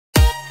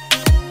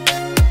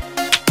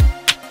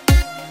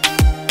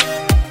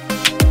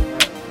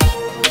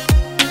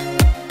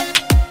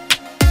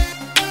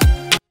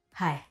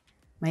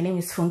My name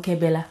is Funke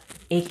Bella,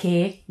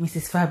 aka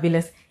Mrs.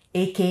 Fabulous,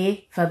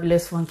 aka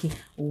Fabulous Funky,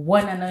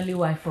 one and only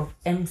wife of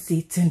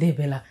MC Tunde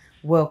Bella.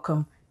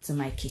 Welcome to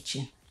my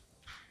kitchen.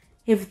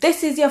 If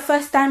this is your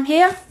first time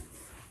here,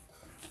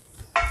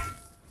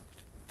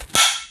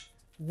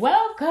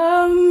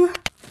 welcome.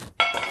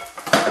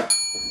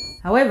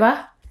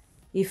 However,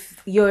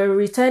 if you're a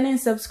returning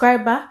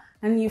subscriber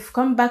and you've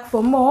come back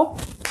for more,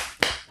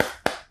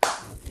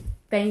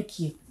 thank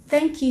you.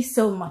 Thank you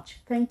so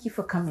much. Thank you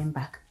for coming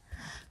back.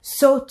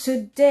 So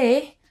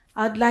today,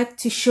 I'd like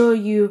to show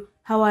you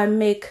how I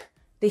make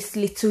these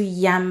little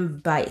yam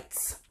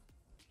bites.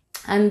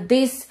 And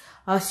these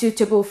are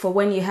suitable for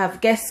when you have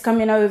guests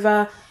coming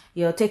over,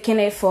 you're taking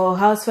it for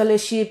house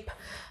fellowship,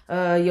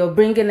 you're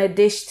bringing a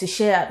dish to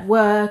share at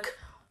work,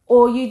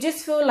 or you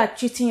just feel like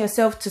treating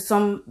yourself to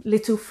some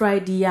little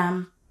fried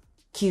yam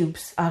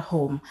cubes at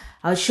home.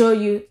 I'll show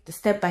you the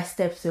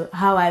step-by-step to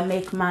how I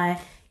make my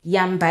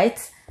yam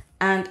bites,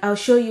 and I'll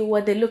show you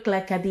what they look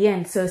like at the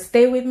end. So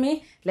stay with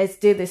me, let's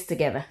do this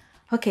together.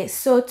 Okay,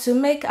 so to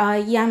make our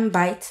yam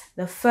bite,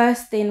 the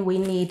first thing we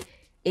need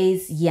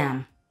is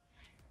yam.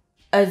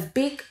 As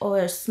big or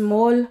as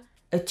small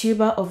a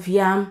tuber of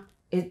yam,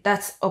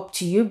 that's up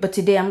to you. But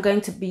today I'm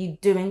going to be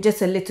doing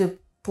just a little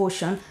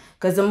portion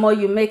because the more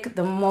you make,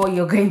 the more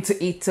you're going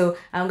to eat. So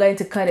I'm going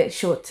to cut it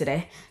short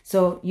today.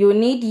 So you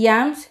need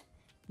yams,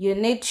 you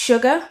need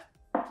sugar,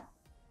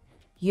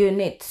 you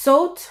need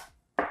salt,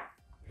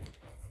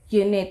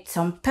 you need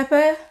some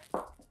pepper,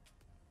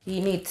 you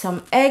need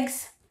some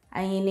eggs,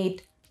 and you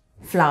need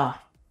flour.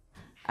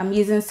 I'm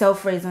using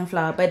self-raising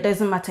flour, but it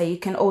doesn't matter. You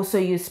can also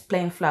use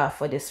plain flour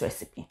for this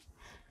recipe.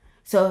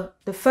 So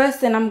the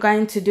first thing I'm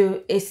going to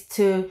do is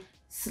to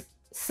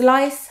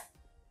slice,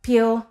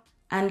 peel,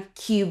 and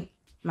cube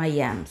my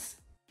yams.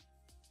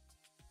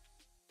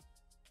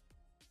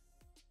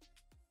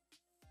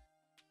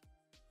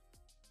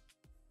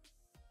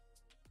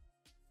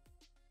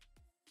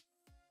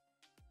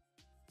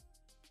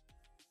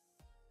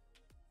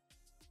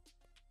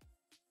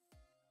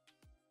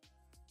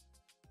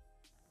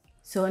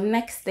 So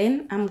next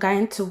thing, I'm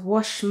going to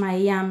wash my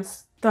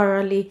yams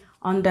thoroughly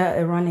under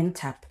a running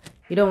tap.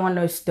 You don't want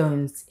no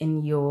stones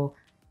in your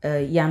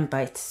yam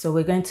bite. So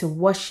we're going to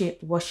wash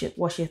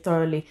it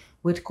thoroughly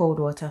with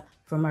cold water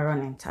from a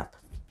running tap.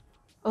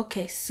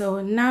 Okay,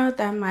 so now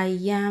that my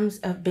yams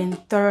have been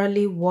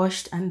thoroughly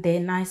washed and they're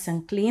nice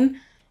and clean,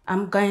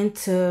 I'm going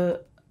to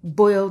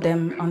boil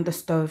them on the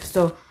stove.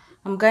 So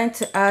I'm going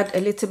to add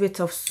a little bit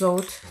of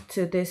salt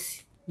to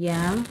this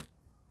yam.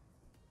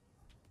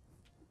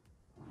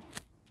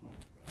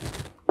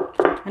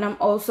 And I'm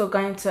also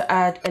going to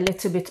add a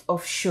little bit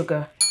of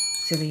sugar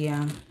to the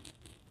yam.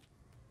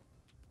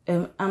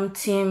 I'm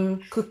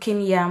team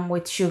cooking yam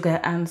with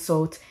sugar and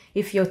salt.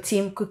 If you're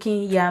team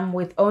cooking yam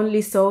with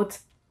only salt,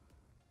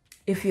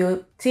 if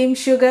you're team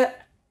sugar,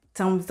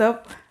 thumbs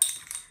up.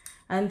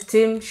 And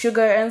team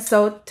sugar and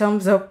salt,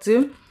 thumbs up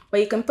too. But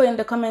you can put in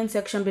the comment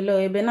section below.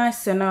 It'd be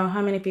nice to know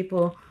how many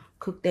people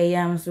cook their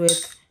yams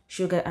with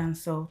sugar and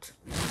salt.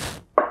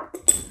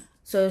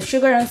 So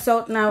sugar and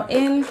salt now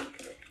in.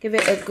 Give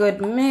it a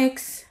good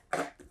mix.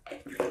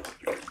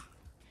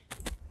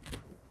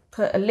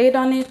 Put a lid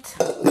on it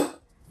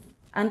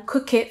and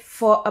cook it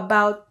for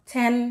about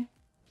 10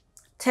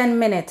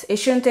 minutes. It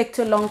shouldn't take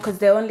too long because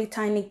they're only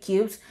tiny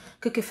cubes.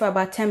 Cook it for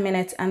about 10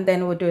 minutes and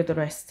then we'll do the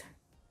rest.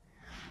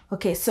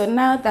 Okay, so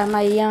now that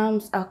my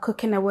yams are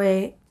cooking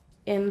away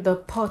in the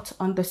pot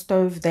on the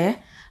stove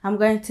there, I'm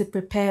going to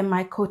prepare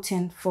my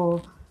coating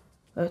for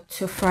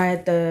to fry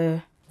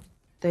the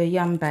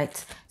yam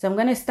bites. So I'm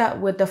going to start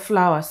with the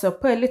flour. So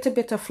put a little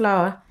bit of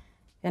flour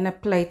in a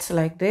plate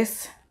like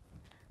this.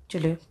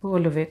 Actually, put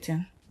all of it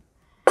in.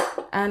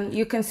 And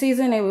you can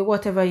season it with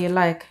whatever you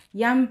like.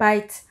 Yam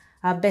bites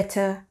are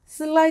better,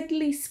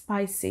 slightly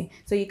spicy.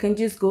 So you can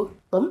just go,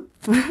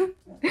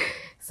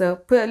 So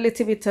put a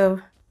little bit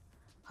of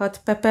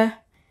hot pepper.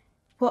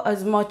 Put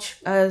as much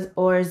as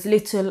or as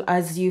little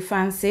as you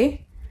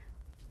fancy.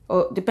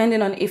 Or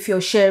depending on if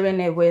you're sharing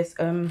it with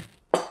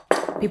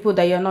people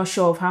that you're not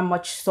sure of how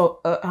much salt,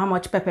 how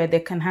much pepper they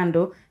can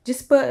handle,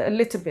 just put a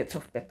little bit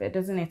of pepper. It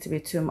doesn't need to be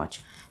too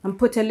much. And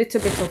put a little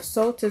bit of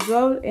salt as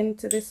well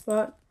into this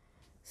pot.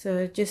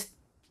 So just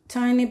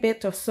tiny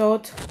bit of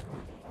salt.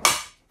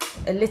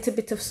 A little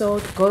bit of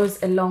salt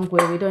goes a long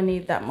way. We don't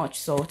need that much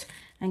salt.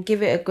 And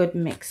give it a good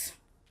mix.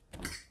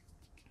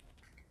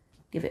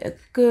 Give it a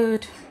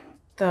good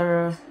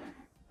thorough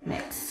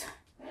mix.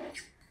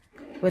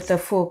 With a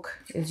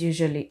fork is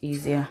usually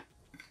easier.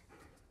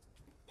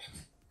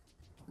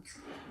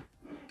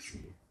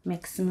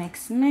 Mix,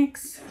 mix,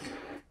 mix.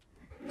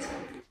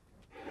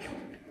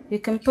 You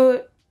can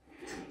put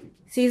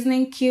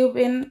seasoning cube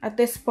in at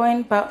this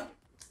point, but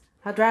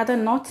I'd rather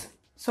not.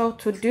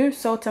 Salt would do,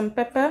 salt and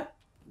pepper.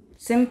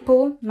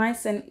 Simple,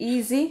 nice and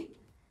easy.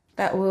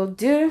 That will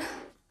do.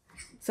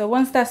 So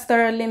once that's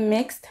thoroughly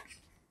mixed,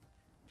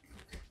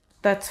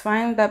 that's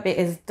fine, that bit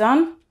is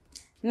done.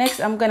 Next,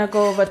 I'm gonna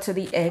go over to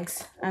the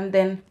eggs and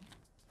then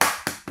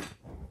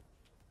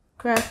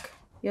crack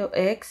your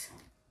eggs.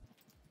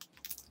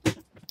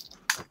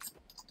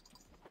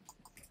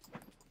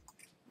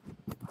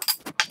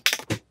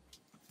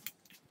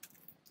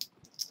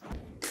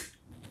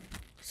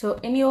 So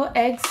in your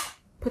eggs,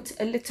 put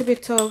a little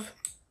bit of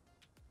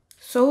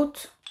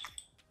salt,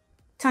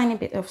 tiny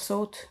bit of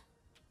salt,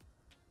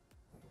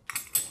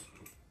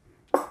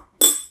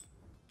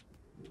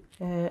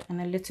 and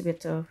a little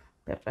bit of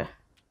pepper,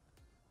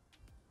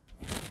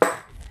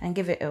 and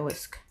give it a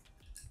whisk.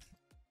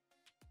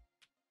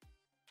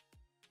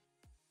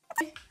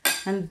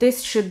 And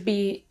this should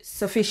be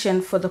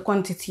sufficient for the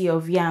quantity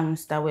of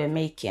yams that we're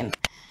making.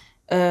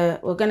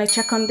 We're gonna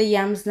check on the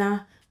yams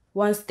now.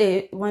 Once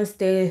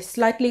they're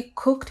slightly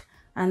cooked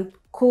and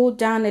cooled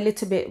down a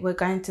little bit, we're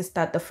going to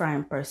start the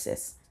frying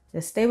process.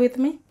 Just stay with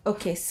me.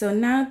 Okay, so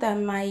now that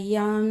my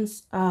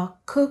yams are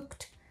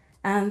cooked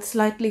and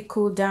slightly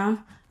cooled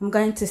down, I'm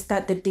going to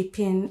start the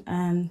dipping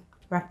and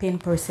wrapping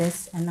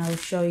process, and I'll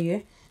show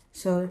you.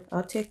 So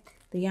I'll take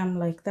the yam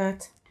like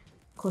that,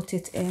 coat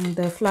it in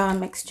the flour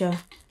mixture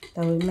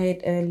that we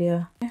made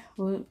earlier.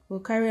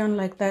 We'll carry on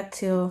like that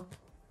till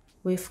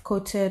we've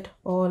coated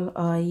all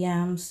our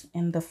yams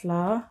in the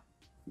flour.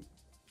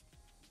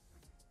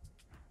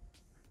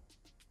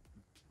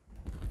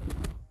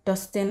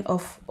 Dusting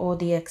off all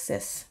the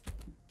excess.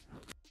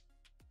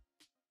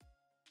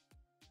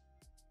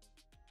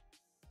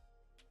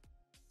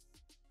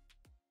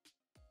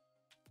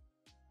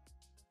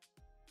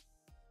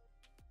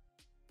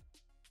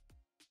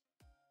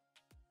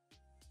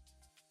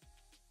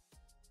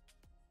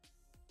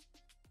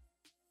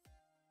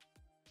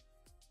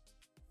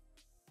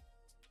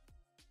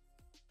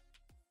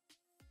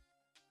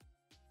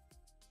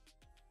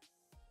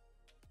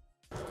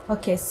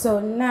 Okay, so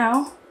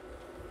now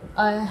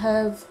I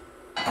have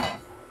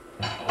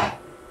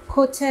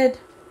coated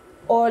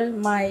all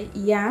my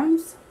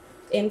yams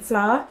in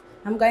flour.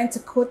 I'm going to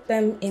coat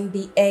them in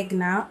the egg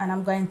now, and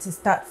I'm going to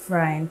start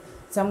frying.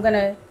 So I'm going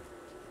to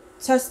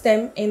toss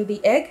them in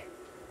the egg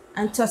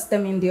and toss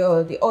them in the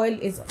oil. The oil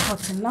is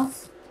hot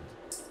enough.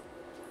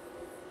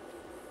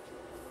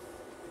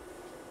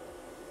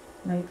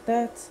 Like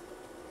that.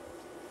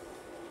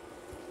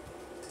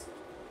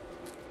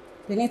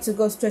 They need to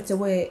go straight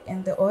away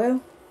in the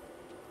oil.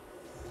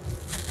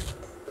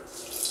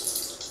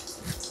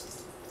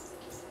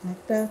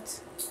 Like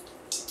that.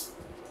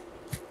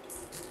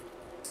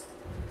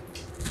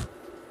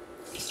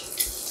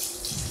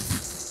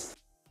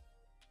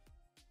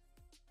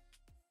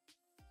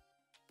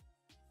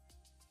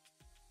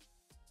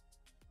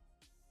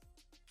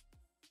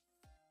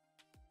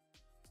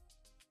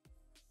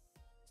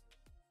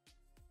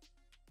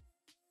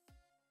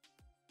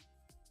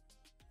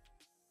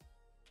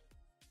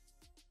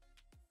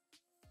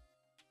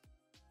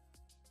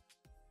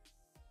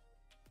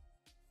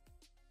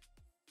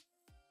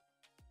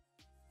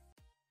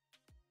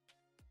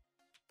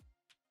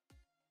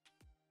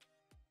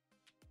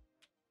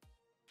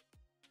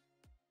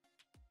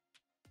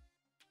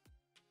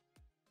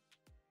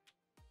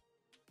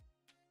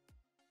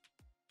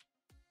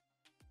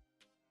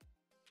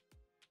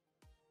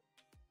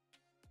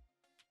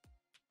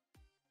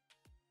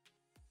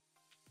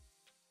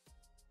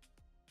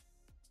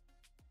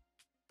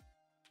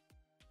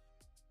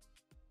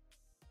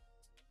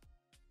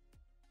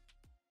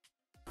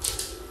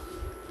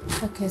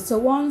 Okay, so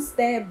once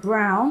they're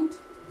brown,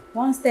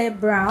 I'm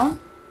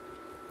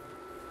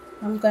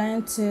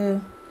going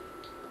to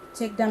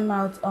take them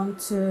out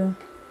onto,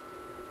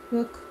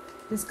 look,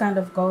 this kind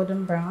of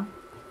golden brown,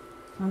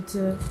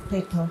 onto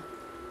paper.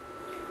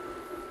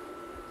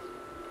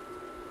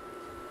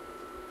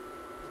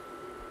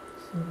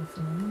 So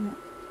for a minute.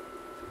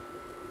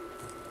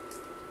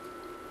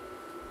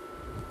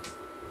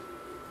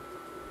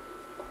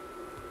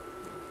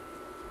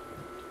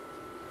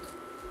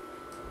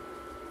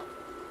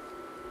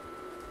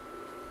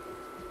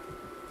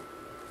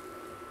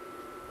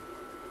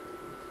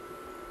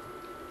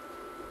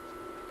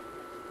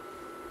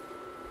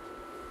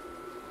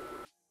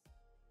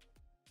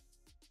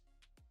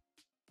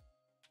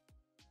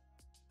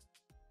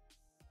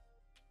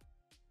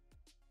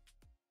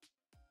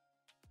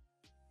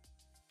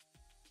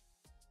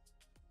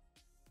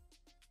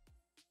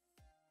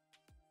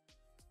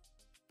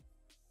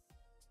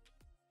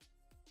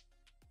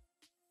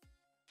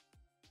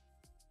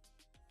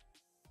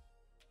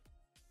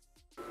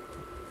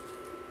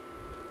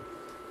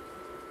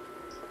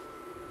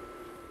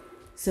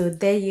 So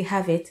there you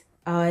have it.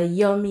 Our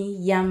yummy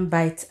yam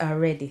bites are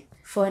ready.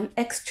 For an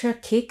extra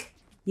kick,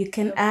 you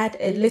can add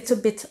a little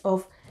bit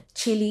of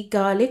chili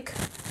garlic.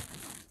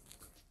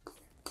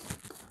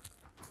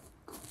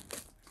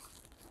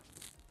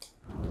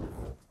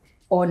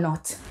 Or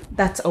not.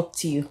 That's up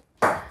to you.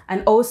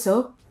 And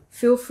also,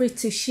 feel free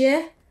to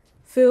share.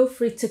 Feel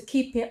free to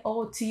keep it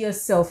all to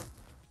yourself.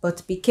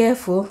 But be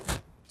careful.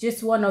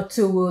 Just 1 or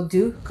 2 will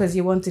do, because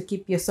you want to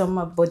keep your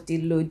summer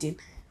body loading.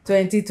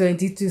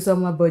 2022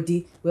 summer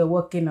body, we're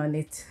working on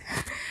it.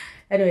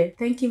 Anyway,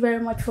 thank you very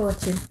much for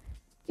watching.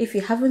 If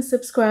you haven't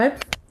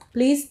subscribed,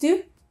 please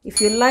do.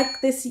 If you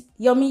like this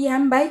yummy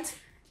yam bite,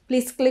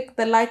 please click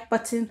the like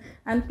button,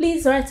 and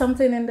please write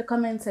something in the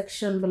comment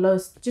section below,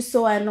 just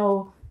so I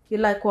know you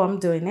like what I'm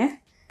doing.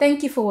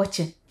 Thank you for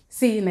watching.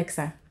 See you next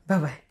time. Bye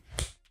bye.